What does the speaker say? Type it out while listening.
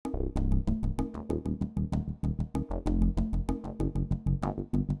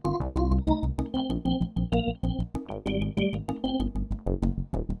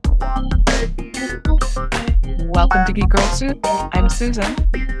Welcome to Geek Girl Soup. I'm Susan.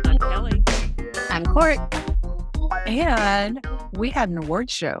 I'm Kelly. I'm Court. And we had an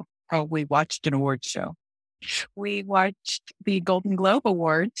awards show. Oh, we watched an awards show. We watched the Golden Globe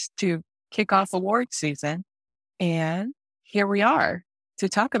Awards to kick off award season. And here we are to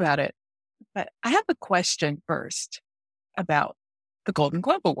talk about it. But I have a question first about the Golden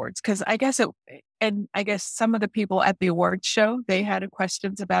Globe Awards, because I guess some of the people at the awards show, they had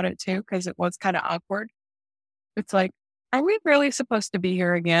questions about it too, because it was kind of awkward. It's like, are we really supposed to be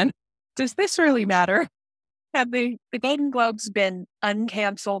here again? Does this really matter? Have the Golden Globes been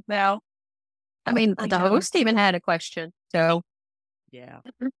uncanceled now? I mean, the host even had a question. So, Yeah,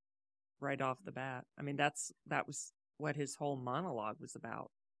 right off the bat. I mean, that was what his whole monologue was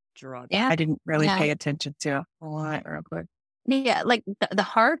about. Gerard. yeah. I didn't really pay attention to a lot real quick. Yeah, like the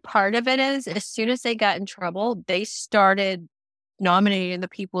hard part of it is, as soon as they got in trouble, they started nominating the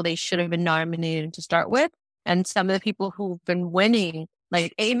people they should have been nominated to start with. And some of the people who've been winning,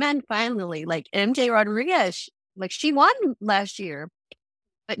 like Amen, finally, like MJ Rodriguez, like she won last year,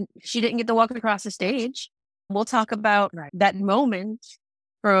 but she didn't get to walk across the stage. We'll talk about that moment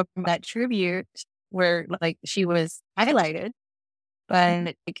from that tribute where like she was highlighted.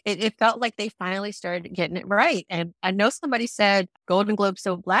 But it felt like they finally started getting it right. And I know somebody said Golden Globe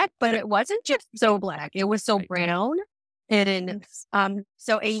so black, but it wasn't just so black. It was so brown and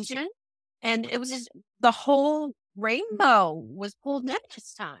so Asian. And it was just the whole rainbow was pulled in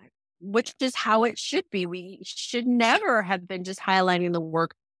this time, which is how it should be. We should never have been just highlighting the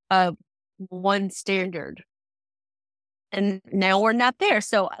work of one standard. And now we're not there.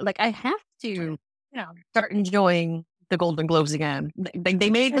 So like I have to start enjoying the Golden Globes again. They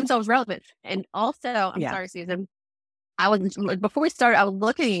made themselves relevant. And also, I'm sorry, Susan, before we started, I was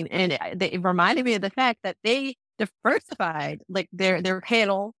looking and it reminded me of the fact that they diversified like their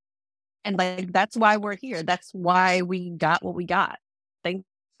panel. And like, that's why we're here. That's why we got what we got.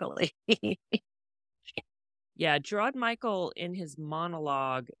 Thankfully. Yeah. Gerard Michael in his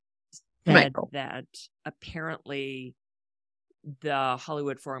monologue said that apparently the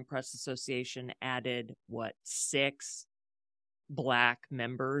Hollywood Foreign Press Association added 6 black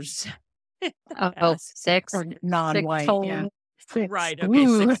members. Six or non-white. Yeah. Right. Okay.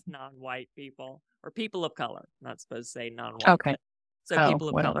 6 non-white people or people of color. Not supposed to say non-white. Okay. So people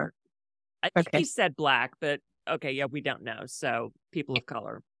of color. I think he said black, but okay. Yeah, we don't know. So people of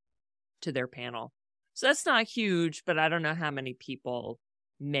color to their panel. So that's not huge, but I don't know how many people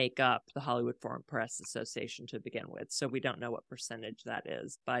make up the Hollywood Foreign Press Association to begin with. So we don't know what percentage that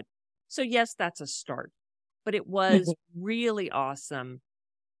is. But so yes, that's a start. But it was really awesome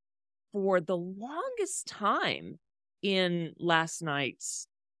for the longest time in last night's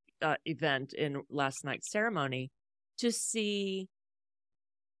event, in last night's ceremony, to see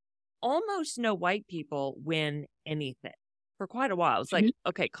almost no white people win anything for quite a while. It's like,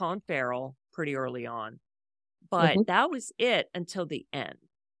 okay, Colin Farrell pretty early on, but that was it until the end.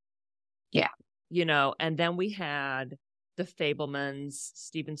 Yeah. And then we had the Fabelmans,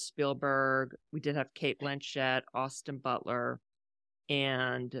 Steven Spielberg. We did have Cate Blanchett, Austin Butler,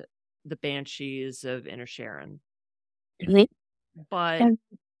 and the Banshees of Inisherin. But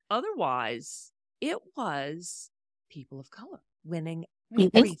otherwise, it was people of color winning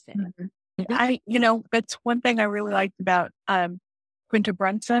everything. That's one thing I really liked about Quinta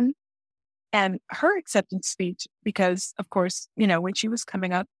Brunson and her acceptance speech, because of course, when she was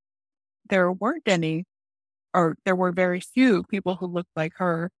coming up, there weren't any, or there were very few people who looked like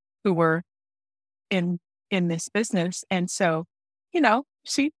her who were in this business. And so,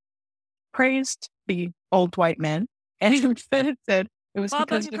 she praised the old white men and said it was Bob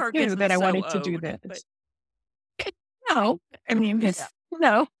because of Odenkirk you that I so wanted to do old, this. but No, I mean,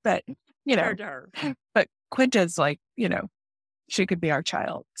 but compared to her. but Quinta's like, she could be our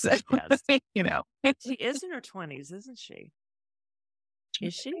child. So, Yes. She is in her 20s, isn't she?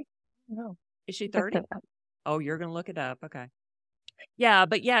 Is she? No. Is she 30? Oh, you're going to look it up. Okay. Yeah,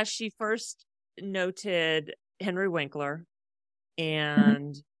 but yeah, she first noted Henry Winkler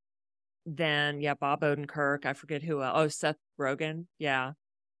and then, Bob Odenkirk. I forget who else. Oh, Seth Rogen. Yeah.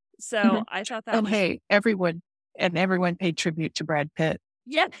 So I thought that was... hey, everyone paid tribute to Brad Pitt.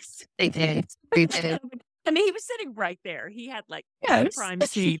 Yes. They did. I mean, he was sitting right there. He had like Yes. the prime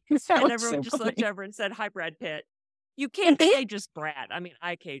seat. And everyone just looked over and said, "Hi, Brad Pitt." You can't say just Brad. I mean,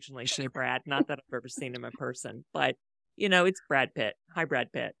 I occasionally say Brad. Not that I've ever seen him in person, but it's Brad Pitt. Hi,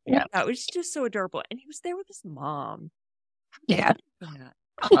 Brad Pitt. Yeah. It was just so adorable. And he was there with his mom. Yeah. I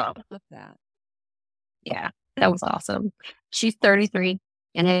love that. Yeah. That was awesome. She's 33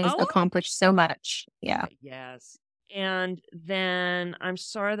 and has accomplished so much. Yeah. Yes. And then I'm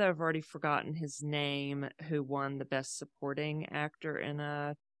sorry that I've already forgotten his name, who won the Best Supporting Actor in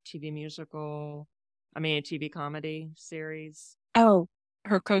a TV a TV comedy series. Oh,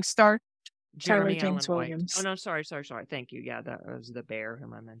 her co-star, Jeremy Tyler James Allen Williams. White. Oh, no, sorry. Thank you. Yeah, that was the bear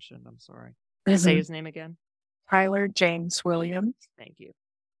whom I mentioned. I'm sorry. Say his name again. Tyler James Williams. Thank you.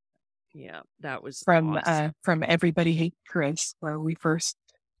 Yeah, that was from awesome. From Everybody Hates Chris, where we first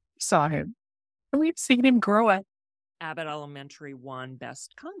saw him. And we've seen him grow up. Abbott Elementary won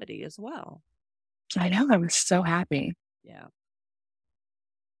Best Comedy as well. I know. I was so happy. Yeah.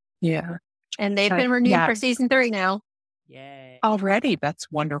 Yeah. And they've been renewed for season 3 now. Yay. Already. That's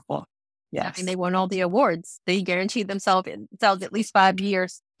wonderful. Yes. And they won all the awards. They guaranteed themselves at least 5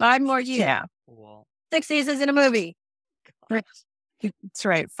 years. 5 more years. Yeah. Cool. 6 seasons in a movie. That's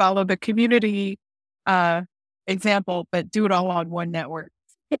right. Follow the Community example, but do it all on one network.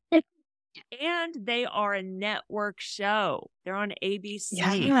 And they are a network show. They're on ABC.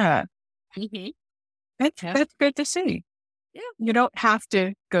 Yeah. Mm-hmm. That's good to see. Yeah. You don't have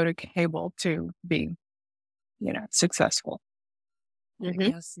to go to cable to be, successful. Mm-hmm.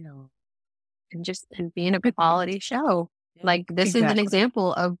 Yes, no. And being a quality show. Yeah. Like this is an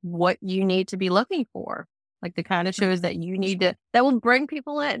example of what you need to be looking for. Like the kind of shows that you need that will bring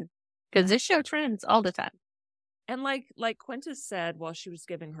people in. Because this show trends all the time. And like Quinta said while she was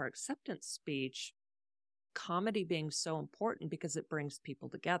giving her acceptance speech, comedy being so important because it brings people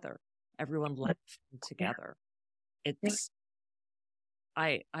together. Everyone laughing together.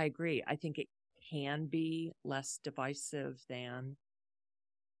 I agree. I think it can be less divisive than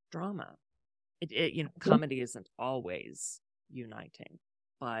drama. Comedy isn't always uniting,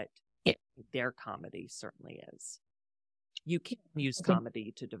 but their comedy certainly is. You can use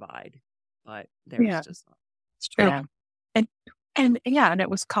comedy to divide, but there's just not. It's true. Yeah. And it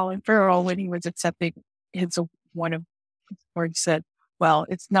was Colin Farrell when he was accepting his one of where he said, well,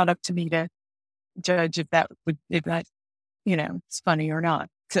 it's not up to me to judge if that it's funny or not.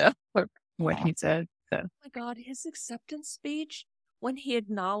 So what he said. So. Oh my God, his acceptance speech when he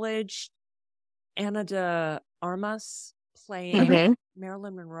acknowledged Ana de Armas playing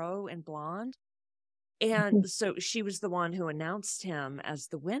Marilyn Monroe in Blonde. And so she was the one who announced him as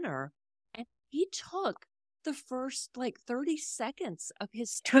the winner. And he took the first 30 seconds of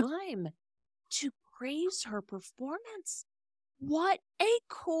his time to praise her performance. What a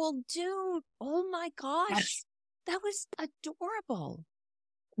cool dude. Oh my gosh. Yes. That was adorable.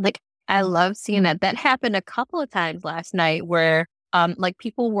 I love seeing that. That happened a couple of times last night where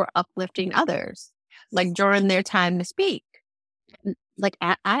people were uplifting others, during their time to speak.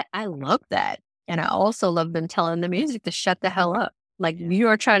 I love that. And I also love them telling the music to shut the hell up. You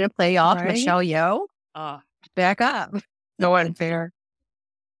are trying to play off Michelle Yeoh. Back up. No unfair.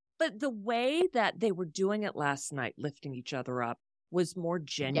 But the way that they were doing it last night, lifting each other up, was more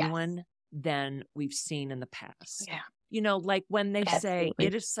genuine than we've seen in the past. Yeah. When they say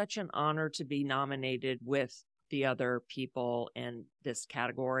it is such an honor to be nominated with the other people in this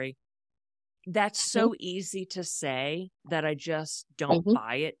category. That's so easy to say that I just don't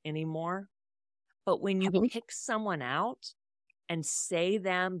buy it anymore. But when you pick someone out and say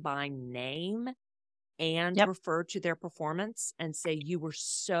them by name and refer to their performance and say, you were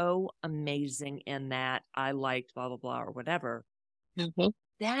so amazing in that, I liked blah, blah, blah, or whatever,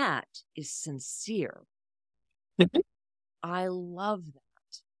 that is sincere. I love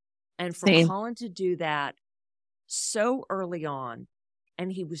that. And for Colin to do that so early on,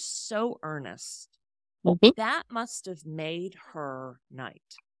 and he was so earnest, that must have made her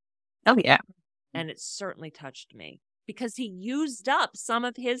night. Oh, yeah. And it certainly touched me because he used up some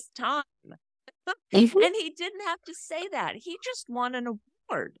of his time. And he didn't have to say that. He just won an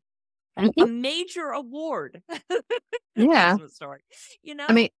award, a major award. Yeah. Story.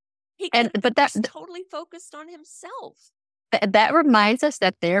 That's totally focused on himself. That reminds us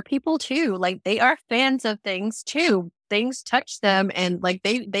that they're people too. They are fans of things too. Things touch them and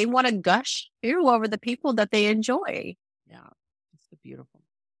they want to gush too over the people that they enjoy. Yeah. It's beautiful.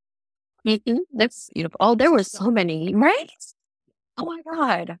 That's beautiful. Oh, there were so many, right? Oh my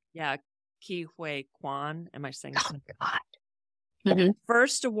God. Yeah. Ke Huy Quan. Am I saying that? Oh God.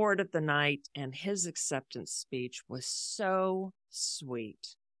 First award of the night, and his acceptance speech was so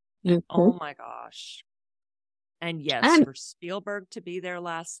sweet. Oh my gosh. And yes, for Spielberg to be there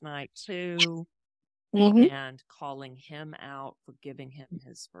last night too, and calling him out for giving him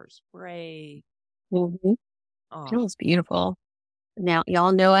his first break. Oh. It was beautiful. Now,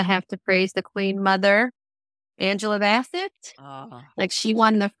 y'all know I have to praise the Queen Mother, Angela Bassett. She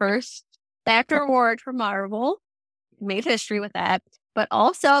won the first actor award for Marvel. Made history with that. But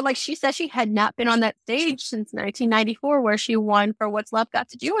also, like she said, she had not been on that stage since 1994, where she won for What's Love Got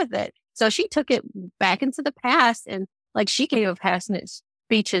to Do with It. So she took it back into the past, and like she gave a passionate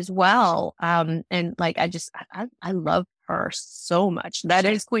speech as well. And like I love her so much. That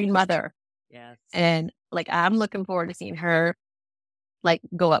is Queen Mother. Yes. And like I'm looking forward to seeing her like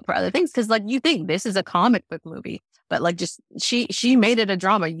go up for other things, because like you think this is a comic book movie, but like just she made it a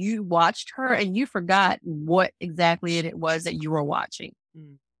drama. You watched her and you forgot what exactly it was that you were watching.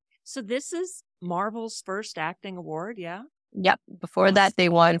 So this is Marvel's first acting award, yeah? Yep. Before that, they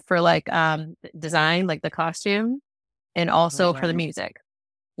won for like design, like the costume, and also for the music.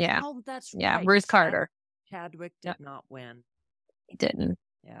 Yeah. Oh, that's right. Yeah, Ruth Carter. Chadwick did not win. He didn't.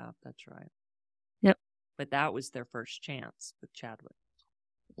 Yeah, that's right. Yep. But that was their first chance with Chadwick.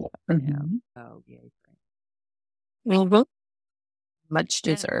 Yeah. Oh, yay. Mm-hmm. Much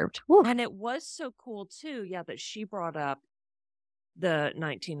deserved. And it was so cool too, yeah, that she brought up the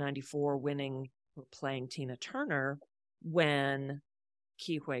 1994 winning for playing Tina Turner when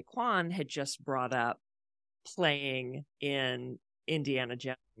Ke Huy Quan had just brought up playing in Indiana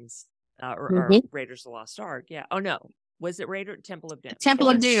Jones or Raiders of the Lost Ark. Yeah. Oh no, was it Temple of Doom? Temple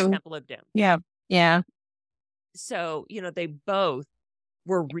of Doom. Yeah. Yeah. So, they both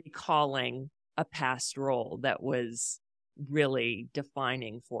were recalling a past role that was really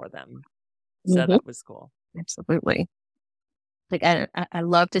defining for them. So that was cool. Absolutely. Like, I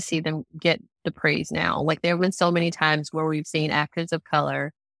love to see them get the praise now. Like, there have been so many times where we've seen actors of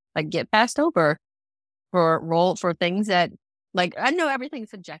color like get passed over for things that, like, I know everything's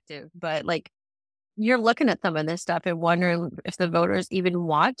subjective, but like you're looking at some of this stuff and wondering if the voters even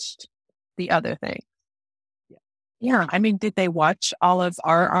watched the other thing. Yeah. I mean, did they watch all of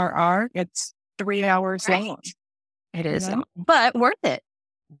RRR? It's 3 hours long. It is, but worth it.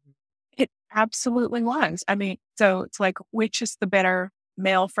 It absolutely was. I mean, so it's like, which is the better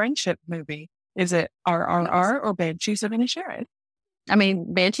male friendship movie? Is it RRR or Banshees of Inisherin? I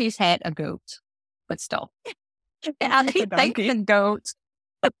mean, Banshees had a goat, but still. He thanked the goat.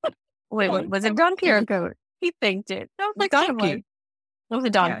 Wait, was it donkey or a goat? He thanked it. That was like donkey. It was a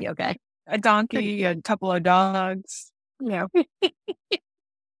donkey, okay. A donkey, a couple of dogs. Yeah.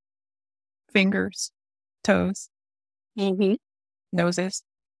 Fingers, toes, noses.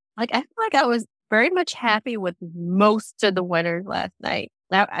 Like, I feel like I was very much happy with most of the winners last night.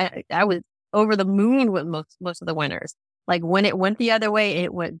 I was over the moon with most of the winners. Like, when it went the other way,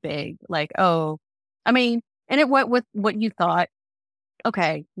 it went big. Like, and it went with what you thought.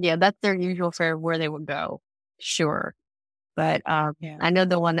 Okay, yeah, that's their usual fare where they would go. Sure. But I know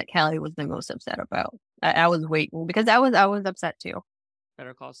the one that Kelly was the most upset about. I was waiting because I was upset too.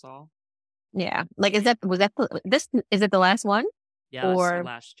 Better Call Saul. Yeah. Like, is it the last one? Yeah, that's the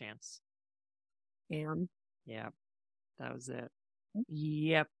last chance. Yeah. That was it.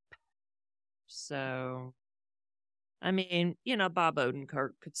 Yep. So, I mean, Bob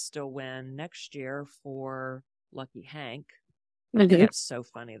Odenkirk could still win next year for Lucky Hank. It's so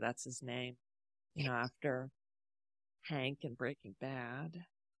funny. That's his name. After Hank and Breaking Bad.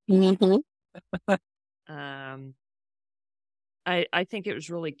 I think it was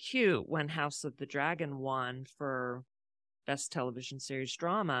really cute when House of the Dragon won for Best Television Series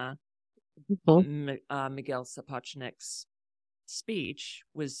Drama. Miguel Sapochnik's speech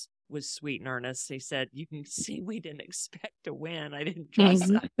was sweet and earnest. He said, "You can see we didn't expect to win. I didn't trust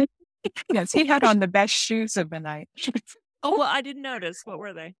that." Yes, he had on the best shoes of the night. Oh, well, I didn't notice. What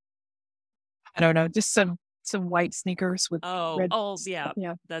were they? I don't know. Just some white sneakers with red.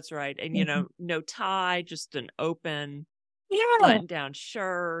 Yeah, that's right. And no tie, just an open button down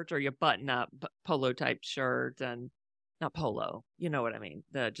shirt, or your button up polo type shirt, and not polo. You know what I mean?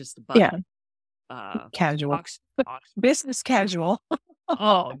 The button. Yeah. Casual. Business casual.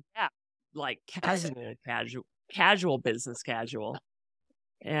 Oh yeah, like casual business casual.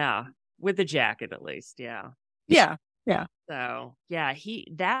 Yeah, with a jacket at least. Yeah. Yeah. Yeah. So yeah,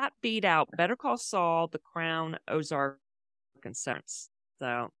 that beat out Better Call Saul, The Crown, Ozark, and Severance.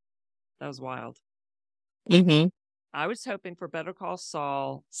 So that was wild. I was hoping for Better Call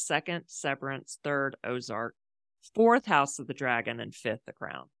Saul, second Severance, third Ozark, fourth House of the Dragon, and fifth The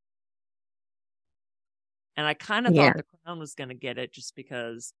Crown. And I kind of thought The Crown was going to get it just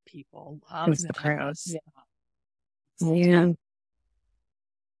because people love The Crown. Yeah.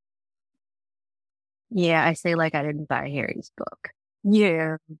 Yeah, I say like I didn't buy Harry's book.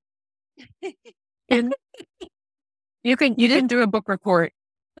 Yeah. And you didn't do a book report.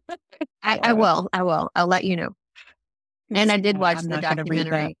 I will. I'll let you know. And I did watch the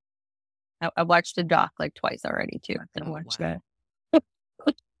documentary. I watched the doc like twice already too. I watched that.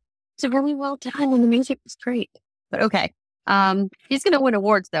 It's really well done and the music was great. But okay. He's going to win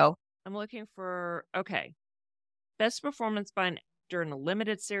awards, though. I'm looking for, okay. Best performance by an actor in a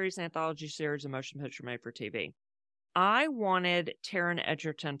limited series, anthology series, a motion picture made for TV. I wanted Taron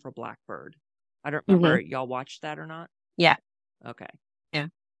Egerton for Blackbird. I don't remember, y'all watched that or not? Yeah. Okay. Yeah.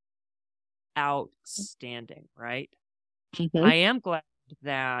 Outstanding, right? I am glad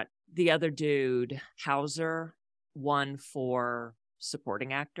that the other dude, Hauser, won for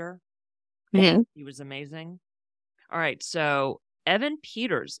supporting actor. He was amazing. All right, so Evan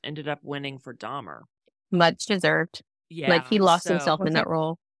Peters ended up winning for Dahmer. Much deserved. Yeah. Like, he lost himself in that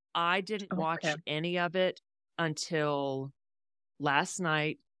role. I didn't watch any of it until last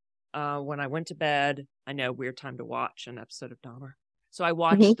night when I went to bed. I know, weird time to watch an episode of Dahmer. So I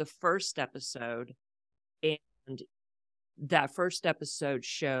watched the first episode, and that first episode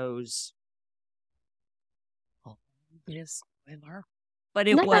shows... Oh, it is spoiler. But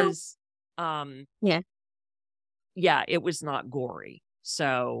it was... Yeah, it was not gory.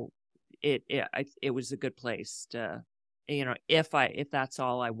 So it was a good place to, if that's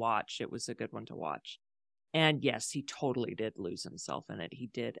all I watch, it was a good one to watch. And yes, he totally did lose himself in it. He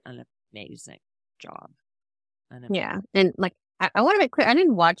did an amazing job. And like, I want to make clear, I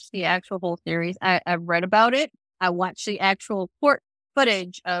didn't watch the actual whole series. I read about it. I watched the actual court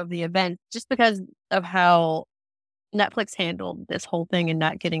footage of the event just because of how Netflix handled this whole thing and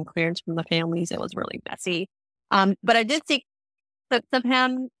not getting clearance from the families. It was really messy. But I did see clips of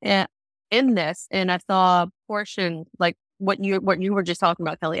him in this, and I saw portions like what you were just talking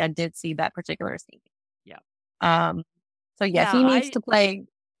about, Kelly. I did see that particular scene. Yeah. So yes, he needs to play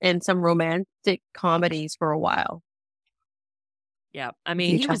in some romantic comedies for a while. Yeah, I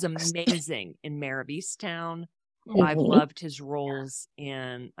mean, he was amazing in Mare of Easttown. I've loved his roles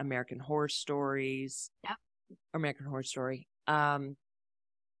in American Horror Stories. Yeah. American Horror Story. And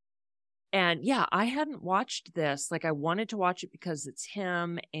yeah, I hadn't watched this. Like, I wanted to watch it because it's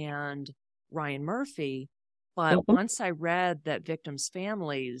him and Ryan Murphy. But once I read that victims'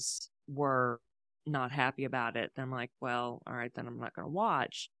 families were not happy about it, then I'm like, well, all right, then I'm not going to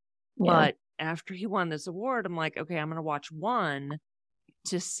watch. Yeah. But after he won this award, I'm like, okay, I'm going to watch one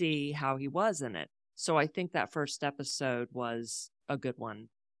to see how he was in it. So I think that first episode was a good one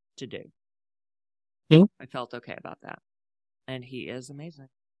to do. I felt okay about that. And he is amazing.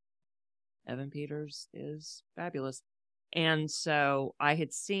 Evan Peters is fabulous. And so I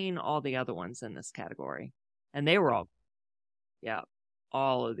had seen all the other ones in this category, and they were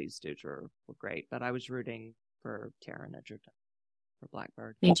all of these dudes were great, but I was rooting for Taron Egerton for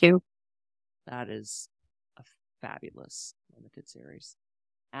Blackbird. Me too. That is a fabulous limited series.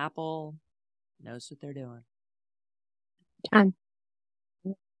 Apple knows what they're doing.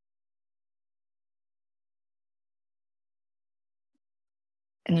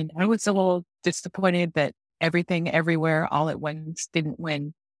 And I was a little disappointed that Everything Everywhere All at Once didn't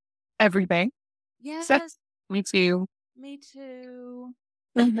win everything. Yes. So, me too. Me too.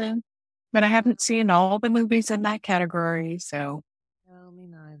 But I haven't seen all the movies in that category, so. No, me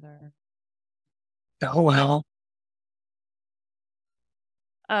neither. Oh, well.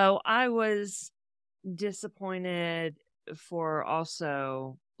 Oh, I was disappointed for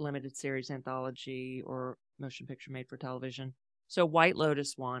also limited series anthology or motion picture made for television. So White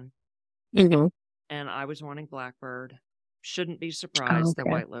Lotus won. And I was wanting Blackbird. Shouldn't be surprised that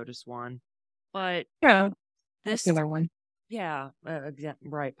White Lotus won. But yeah, this popular one. Yeah,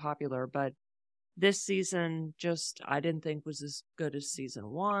 right, popular. But this season I didn't think was as good as season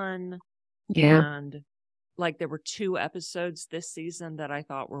 1. Yeah. And like, there were 2 episodes this season that I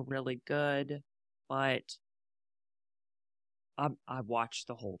thought were really good, but I watched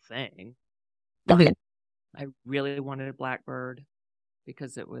the whole thing. Okay. I really wanted Blackbird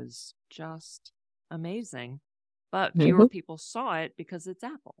because it was just amazing, but fewer people saw it because it's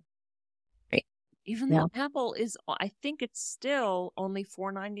Apple. Right. Even though Apple is, I think it's still only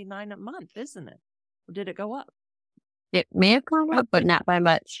 $4.99 a month, isn't it? Or did it go up? It may have gone up, but not by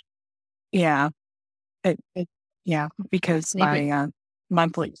much. Yeah. Because my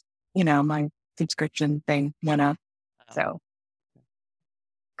monthly, my subscription thing went up. So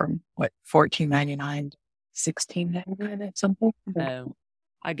from $14.99 to $16.99 or something.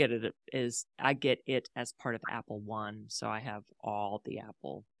 I get it as part of Apple One, so I have all the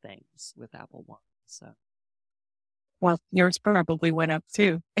Apple things with Apple One. So, well, yours probably went up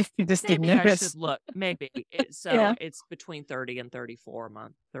too. If you just didn't notice, I should look. Maybe it's between 30 and 34 a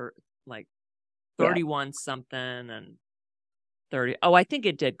month, like 31 something and 30. Oh, I think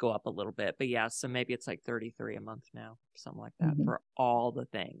it did go up a little bit, but yeah, so maybe it's like 33 a month now, something like that for all the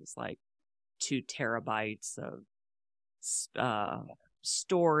things, like 2 terabytes of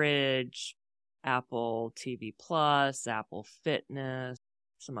storage, Apple TV Plus, Apple Fitness,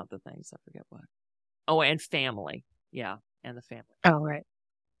 some other things. I forget what. Oh, and family. Yeah, and the family. Oh, right.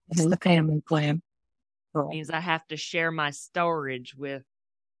 It's the family plan. Means I have to share my storage with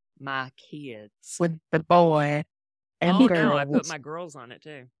my kids. With the boy and oh, girls. No, I put my girls on it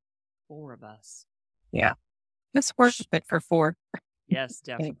too. 4 of us. Yeah. It's worth it for 4. Yes,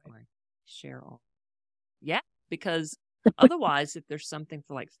 definitely. Anyway. Share all. Yeah, because otherwise, if there's something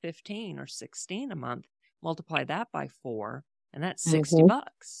for like 15 or 16 a month, multiply that by 4, and that's $60.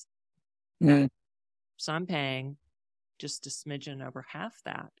 Mm. So I'm paying just a smidgen over half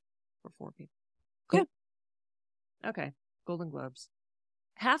that for 4 people. Good. Okay. Golden Globes.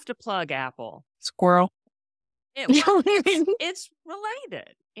 Have to plug Apple. Squirrel. It's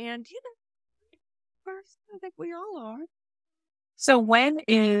related. And, first, I think we all are. So when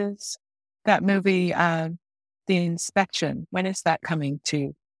is that movie, The Inspection? When is that coming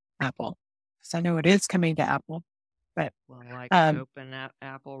to Apple? Because I know it is coming to Apple. But well, I can open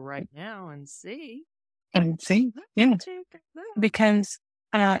Apple right now and see. Yeah. Because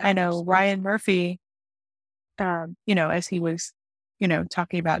I know Ryan Murphy, as he was,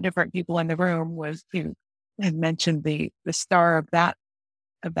 talking about different people in the room, had mentioned the star of that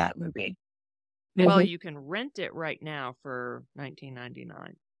movie. Well, you can rent it right now for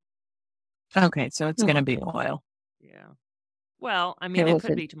 $19.99. Okay, so it's going to be a while. Yeah. Well, I mean, it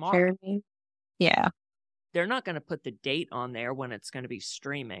could be tomorrow. Yeah. They're not going to put the date on there when it's going to be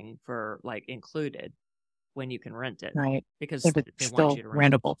streaming for included when you can rent it, right? Because if it's still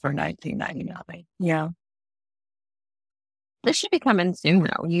rentable for $19.99. Yeah. This should be coming soon,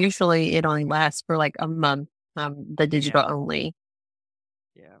 though. Usually, it only lasts for like a month. The digital only.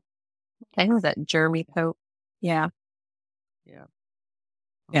 Yeah. I think it was that Jeremy Pope. Yeah. Yeah.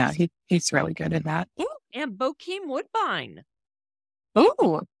 Yeah, he's really good at that. Ooh, and Bokeem Woodbine.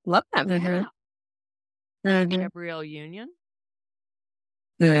 Oh, love that movie. Gabrielle Union.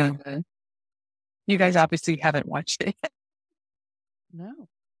 Yeah. You guys obviously haven't watched it. No.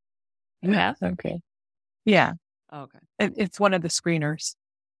 You have? Okay. Yeah. Okay. It's one of the screeners.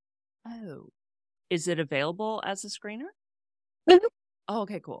 Oh. Is it available as a screener? Mm-hmm. Oh,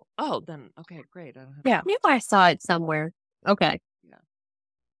 okay, cool. Oh, then, okay, great. I knew I saw it somewhere. Okay. Yeah.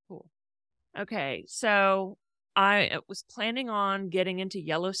 Cool. Okay, so I was planning on getting into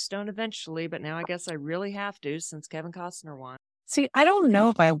Yellowstone eventually, but now I guess I really have to since Kevin Costner won. See, I don't know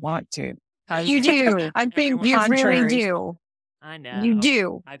if I want to. You do. I'm being You contrary. really do. I know. You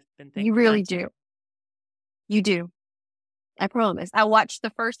do. I've been thinking. You really do. You do. I promise. I watched the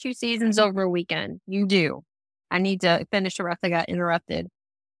first 2 seasons over a weekend. You do. I need to finish the rest. I got interrupted.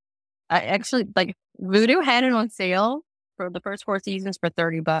 I actually, Voodoo had it on sale for the first 4 seasons for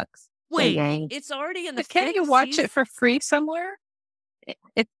 $30. Wait, it's already in the. Can't you watch it for free somewhere?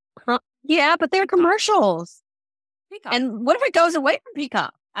 Yeah, but they're commercials. Peacock. And what if it goes away from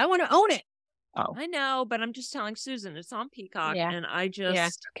Peacock? I want to own it. Oh, I know, but I'm just telling Susan it's on Peacock, and I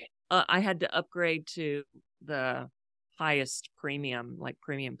just I had to upgrade to the highest premium, like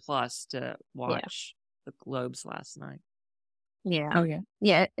Premium Plus, to watch the Globes last night. Yeah. Oh, yeah.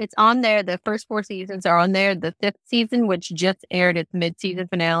 Yeah, it's on there. The first 4 seasons are on there. The 5th season, which just aired its mid-season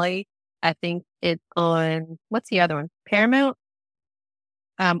finale, I think it's on, what's the other one? Paramount?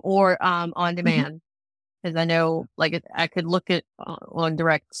 Or on demand. Because I know, I could look at on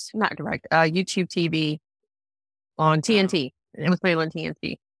YouTube TV on TNT. It was played on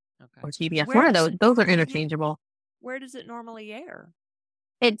TNT. Okay. Or TBS. One of those. Those are interchangeable. Where does it normally air?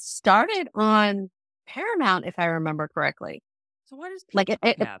 It started on Paramount, if I remember correctly. So why does Peacock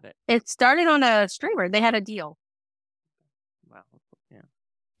have it? It started on a streamer. They had a deal. Wow. Yeah.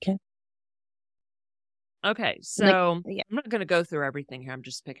 Okay. Okay. So I'm not going to go through everything here. I'm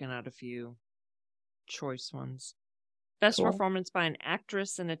just picking out a few choice ones. Best performance by an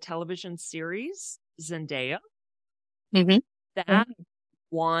actress in a television series, Zendaya. Mm-hmm. That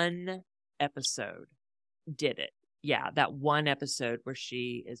one episode did it. Yeah, that one episode where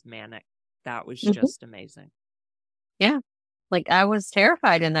she is manic. That was just amazing. Yeah. I was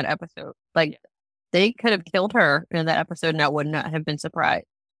terrified in that episode. They could have killed her in that episode and I would not have been surprised.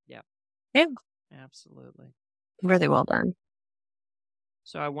 Yeah. Yeah. Absolutely. Really well done.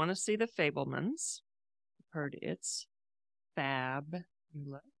 So I want to see The Fabelmans. I've heard it's fabulous.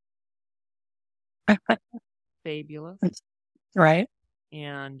 Fabulous. Right.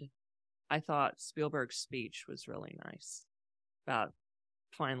 And I thought Spielberg's speech was really nice about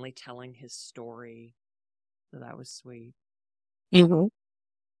finally telling his story. So that was sweet. Mm-hmm.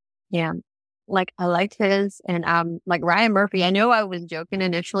 Yeah. I liked his, and Ryan Murphy. I know I was joking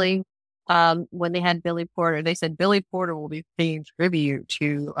initially when they had Billy Porter. They said Billy Porter will be paying tribute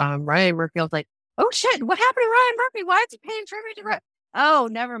to Ryan Murphy. I was like, oh shit, what happened to Ryan Murphy? Why is he paying tribute to Ryan? Oh,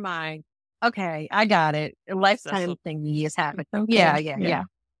 never mind. Okay, I got it. A lifetime thing has happened. Okay. Yeah.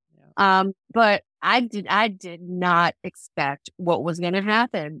 But I did not expect what was going to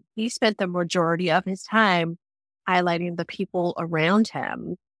happen. He spent the majority of his time highlighting the people around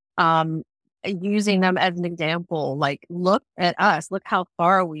him, using them as an example. Like, look at us, look how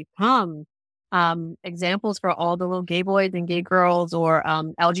far we've come. Examples for all the little gay boys and gay girls, or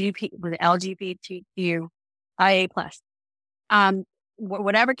LGBTQIA plus.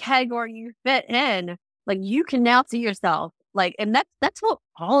 Whatever category you fit in, like, you can now see yourself. Like, and that's what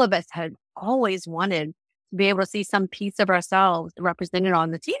all of us had always wanted, to be able to see some piece of ourselves represented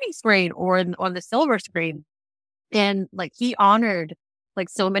on the TV screen or on the silver screen. And like, he honored like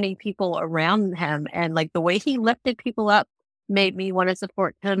so many people around him, and like the way he lifted people up made me want to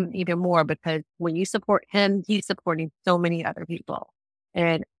support him even more, because when you support him, he's supporting so many other people.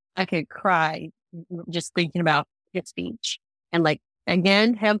 And I could cry just thinking about his speech. And like,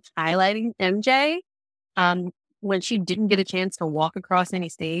 again, him highlighting MJ, when she didn't get a chance to walk across any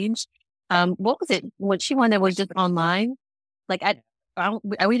stage. What was it when she won? That was just online. Like,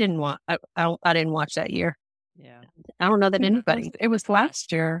 we didn't watch. I didn't watch that year. Yeah, I don't know that anybody. It was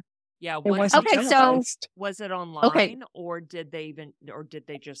last year. Yeah. Okay. So was it online, or did they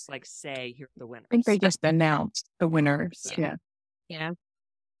just like say, here are the winners? I think they just announced the winners. Yeah.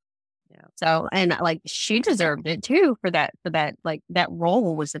 So, and like, she deserved it too for that. Like, that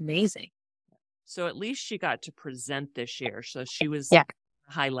role was amazing. So at least she got to present this year. So she was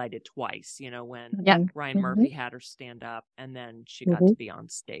highlighted twice, when Ryan Murphy had her stand up, and then she got to be on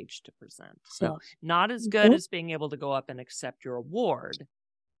stage to present. So not as good as being able to go up and accept your award,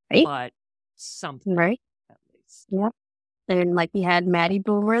 but something, right? At least. Yep. And like, we had Matty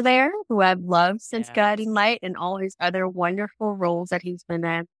Boomer there, who I've loved since Guiding Light and all his other wonderful roles that he's been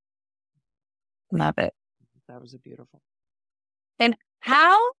in. Love it. That was a beautiful. And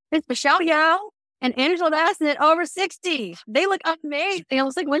how is Michelle Yeoh and Angela Bassett over 60? They look amazing. I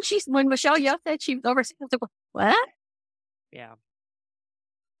was like, when Michelle Yeoh said she was over 60, I was like, what? Yeah.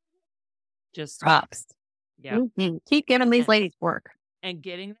 Just props. Yeah. Mm-hmm. Keep giving these ladies work. And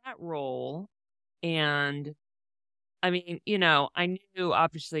getting that role. And I mean, I knew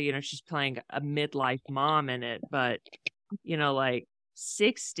obviously, she's playing a midlife mom in it, but, like,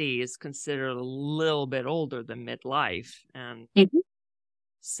 60 is considered a little bit older than midlife. And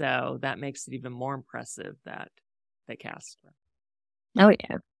so that makes it even more impressive that they cast her. Oh,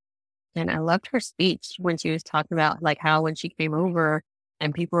 yeah. And I loved her speech when she was talking about like how when she came over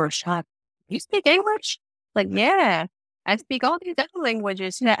and people were shocked, you speak English? Like, yeah, I speak all these other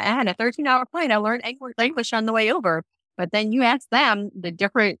languages. I had a 13-hour flight. I learned English on the way over. But then you ask them the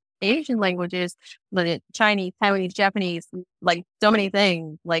different Asian languages, like Chinese, Taiwanese, Japanese, like so many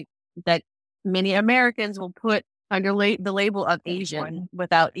things like that many Americans will put under the label of Asian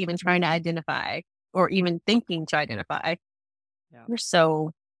without even trying to identify or even thinking to identify. Yeah. We're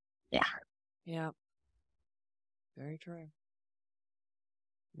so, Yeah. Very true.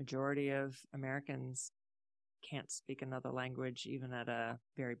 Majority of Americans can't speak another language, even at a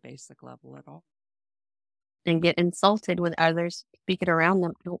very basic level at all. And get insulted when others speak it around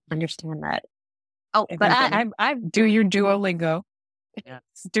them. I don't understand that. Oh, but I do your Duolingo. Yes.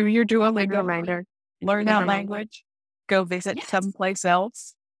 Do your Duolingo. Reminder. Learn that language. Go visit someplace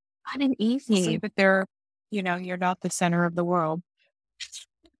else. Fun and easy. See that they're, you're not the center of the world.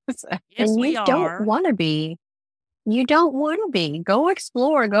 Yes, and we you don't want to be. You don't want to be. Go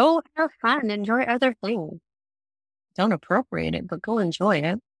explore. Go have fun. Enjoy other things. Don't appropriate it, but go enjoy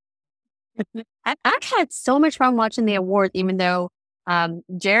it. I've had so much fun watching the awards, even though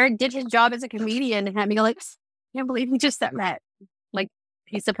Jared did his job as a comedian and had me go like, I can't believe he just said that. Like,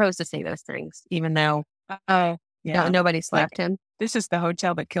 he's supposed to say those things, even though nobody slapped him. This is the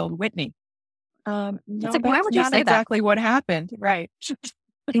hotel that killed Whitney. No, like, why would you say exactly what happened? Right.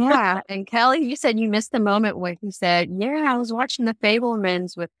 Yeah. And Kelly, you said you missed the moment when he said, I was watching The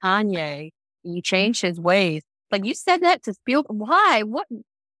Fabelmans with Kanye. You changed his ways. Like, you said that to Spielberg. Why? What?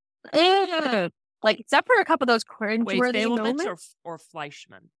 Like, except for a couple of those cringe-worthy moments. Or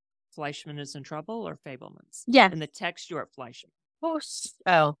Fleischman? Fleischman is in trouble, or Fabelmans? Yeah. In the text, you're at Fleischman. Oh,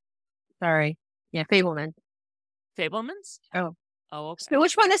 sorry. Yeah, Fabelman. Fabelmans? Oh, okay. So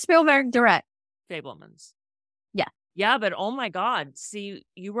which one is Spielberg direct? Fabelmans. Yeah. Yeah, but oh my God. See,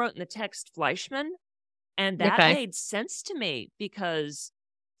 you wrote in the text Fleischman, and that made sense to me because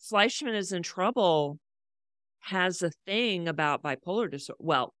Fleischman is in trouble has a thing about bipolar disorder.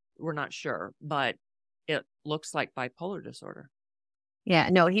 Well, we're not sure, but it looks like bipolar disorder. Yeah,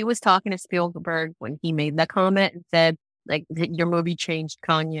 no, he was talking to Spielberg when he made that comment and said, like, your movie changed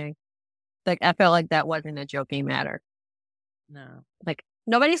Kanye. Like, I felt like that wasn't a joking matter. No. Like,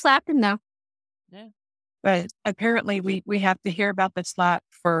 nobody slapped him, though. Yeah. But apparently we have to hear about the slap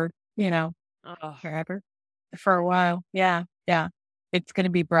for, forever, for a while. Yeah. Yeah. It's going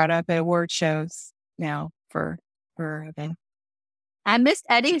to be brought up at award shows now for event. I missed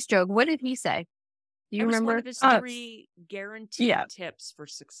Eddie's joke. What did he say? Do you remember? One of his 3 guaranteed tips for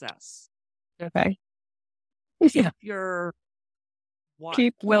success. Okay. Keep your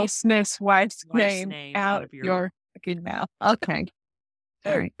keep Will Smith's wife's name out of your fucking mouth. Okay.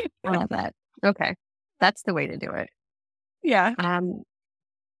 All right. I love that. Okay. That's the way to do it. Yeah. And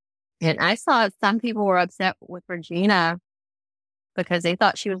I saw some people were upset with Regina because they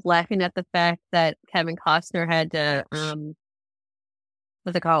thought she was laughing at the fact that Kevin Costner had to,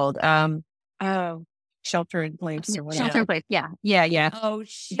 what's it called? Shelter in Place or whatever. Shelter in Place. Yeah. Yeah. Yeah. Oh,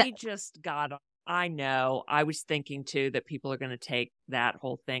 she just got, I know. I was thinking too that people are going to take that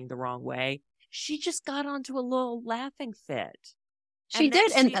whole thing the wrong way. She just got onto a little laughing fit. She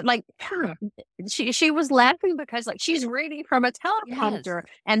did. And like, she was laughing because like she's reading from a teleprompter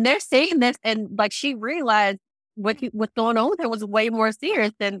and they're saying this. And like, she realized what's going on with her was way more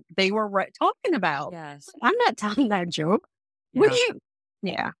serious than they were talking about. Yes. I'm not telling that joke. Yeah.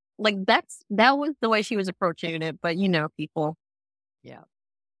 Yeah. Like that was the way she was approaching it. But people. Yeah.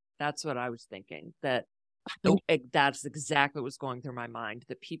 That's what I was thinking. That's exactly what was going through my mind.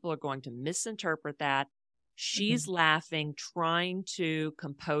 That people are going to misinterpret that. She's laughing, trying to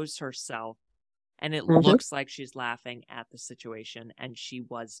compose herself, and it looks like she's laughing at the situation, and she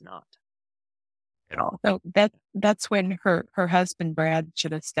was not at all. So that's when her husband Brad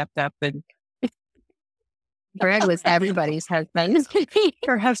should have stepped up, and Brad was everybody's husband.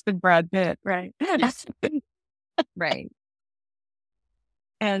 Her husband Brad Pitt, right? Right.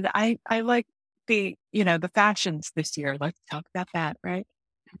 And I like the fashions this year. Let's talk about that, right?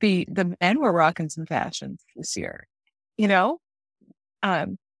 The men were rocking some fashions this year.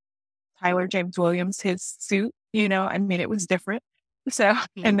 Tyler James Williams, his suit, it was different. So,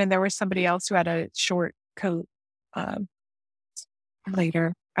 and then there was somebody else who had a short coat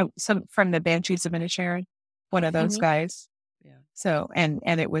later. Some from the Banshees of Inisherin, one of those guys. Yeah. So, and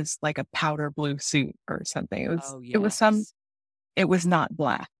it was like a powder blue suit or something. It was not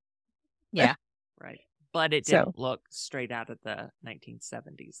black. Yeah. Right. But it didn't look straight out of the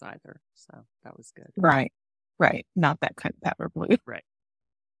 1970s either. So that was good. Right. Right. Not that kind of powder blue. Right.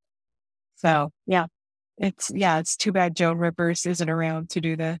 So, yeah. It's too bad Joan Rivers isn't around to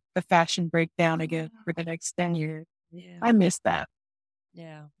do the fashion breakdown again for the next 10 years. Yeah. I miss that.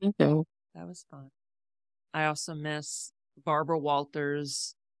 Yeah. Me too. That was fun. I also miss Barbara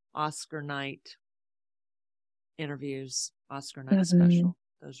Walters' Oscar night interviews, Oscar night special.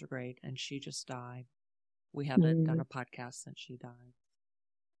 Those are great. And she just died. We haven't done a podcast since she died.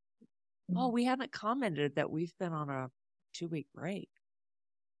 Oh, we haven't commented that we've been on a 2-week break.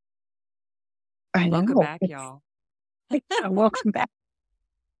 Welcome back, y'all. Welcome back.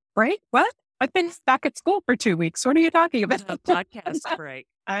 Break? What? I've been back at school for 2 weeks. What are you talking about? A podcast break.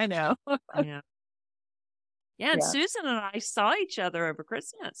 I know. Yeah, and Susan and I saw each other over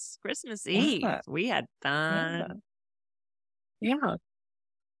Christmas Eve. We had fun. Yeah.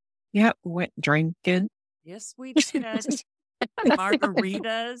 Yeah, went drinking. Yes, we did.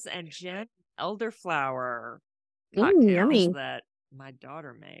 Margaritas and gin elderflower cocktails that my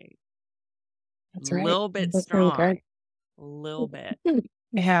daughter made. That's right. A little bit strong. A little bit.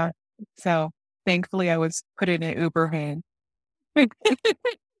 Yeah. So thankfully I was put in an Uber hand.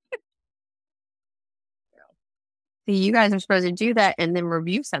 See, you guys are supposed to do that and then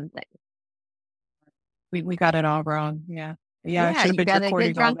review something. We got it all wrong. Yeah. Yeah, I should have been recording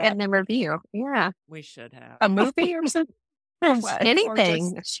get drunk and then review. Yeah. We should have. A movie or something?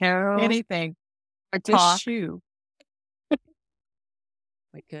 Anything. A show. Anything. Or talk. Shoe.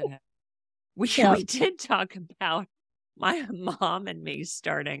 We could have. We did talk about my mom and me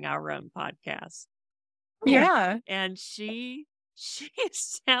starting our own podcast. Yeah. And she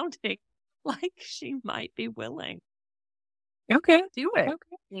is sounding like she might be willing. Okay. Do it.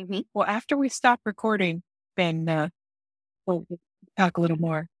 Okay. Mm-hmm. Well, after we stop recording, then we'll talk a little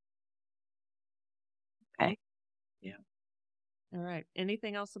more. Okay. Yeah. All right.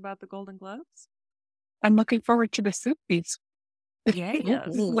 Anything else about the Golden Globes? I'm looking forward to the Soupies. Yeah, yes.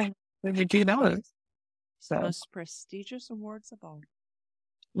 When you do those. So. Most prestigious awards of all.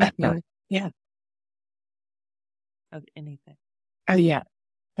 Yeah. Of anything. Oh, yeah.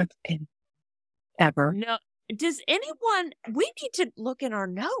 Ever. No. Does anyone, we need to look in our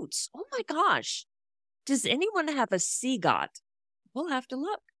notes. Oh my gosh. Does anyone have a CGOT We'll have to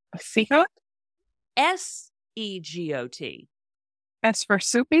look. Seagot? SEGOT. That's for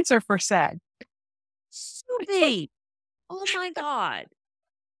soupies or for SAG? Soupy. Oh my God.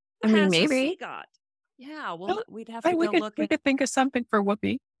 I mean, maybe. SEGOT? Yeah, well, we'd have to go look. We could think of something for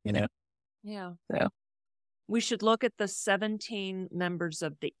Whoopi, Yeah. So we should look at the 17 members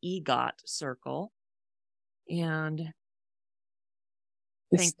of the EGOT circle and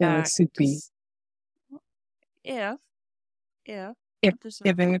think back soupy. If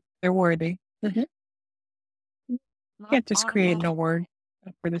they're worthy. Mm-hmm. You can't just create an award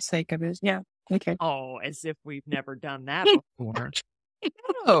for the sake of it. Yeah. Okay. Oh, as if we've never done that before.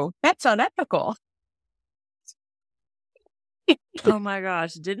 No, that's unethical. Oh my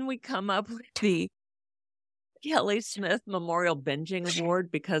gosh. Didn't we come up with the Kelly Smith Memorial Binging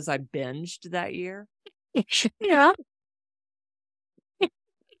Award because I binged that year? Yeah.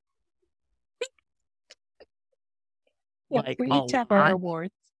 Like we each have our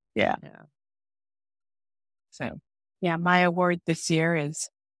awards. Yeah. So, yeah, my award this year is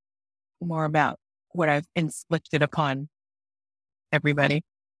more about what I've inflicted upon everybody.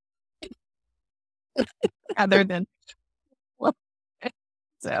 Other than,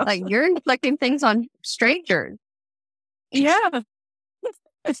 so. Like you're inflicting things on strangers. Yeah.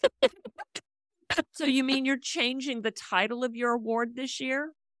 So you mean you're changing the title of your award this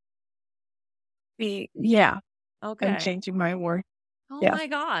year? Yeah. Okay. I'm changing my award. Oh my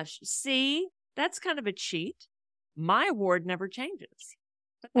gosh. See, that's kind of a cheat. My award never changes.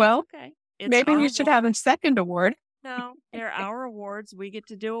 Well, okay. Maybe you should have a second award. No, they're our awards. We get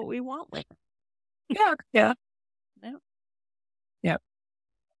to do what we want with them. Yeah.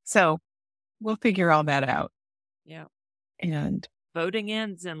 So we'll figure all that out. Yeah. And voting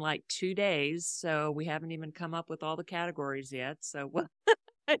ends in like 2 days. So we haven't even come up with all the categories yet. So what?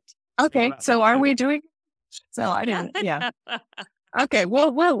 Okay. So are we doing? So I didn't. Yeah. Okay.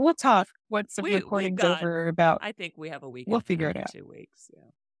 Well, we'll talk once the recording's over about. I think we have a week. We'll figure it out. 2 weeks.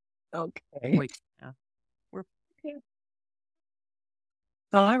 Yeah. Okay. We're.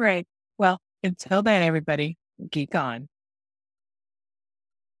 All right. Well, until then, everybody, geek on.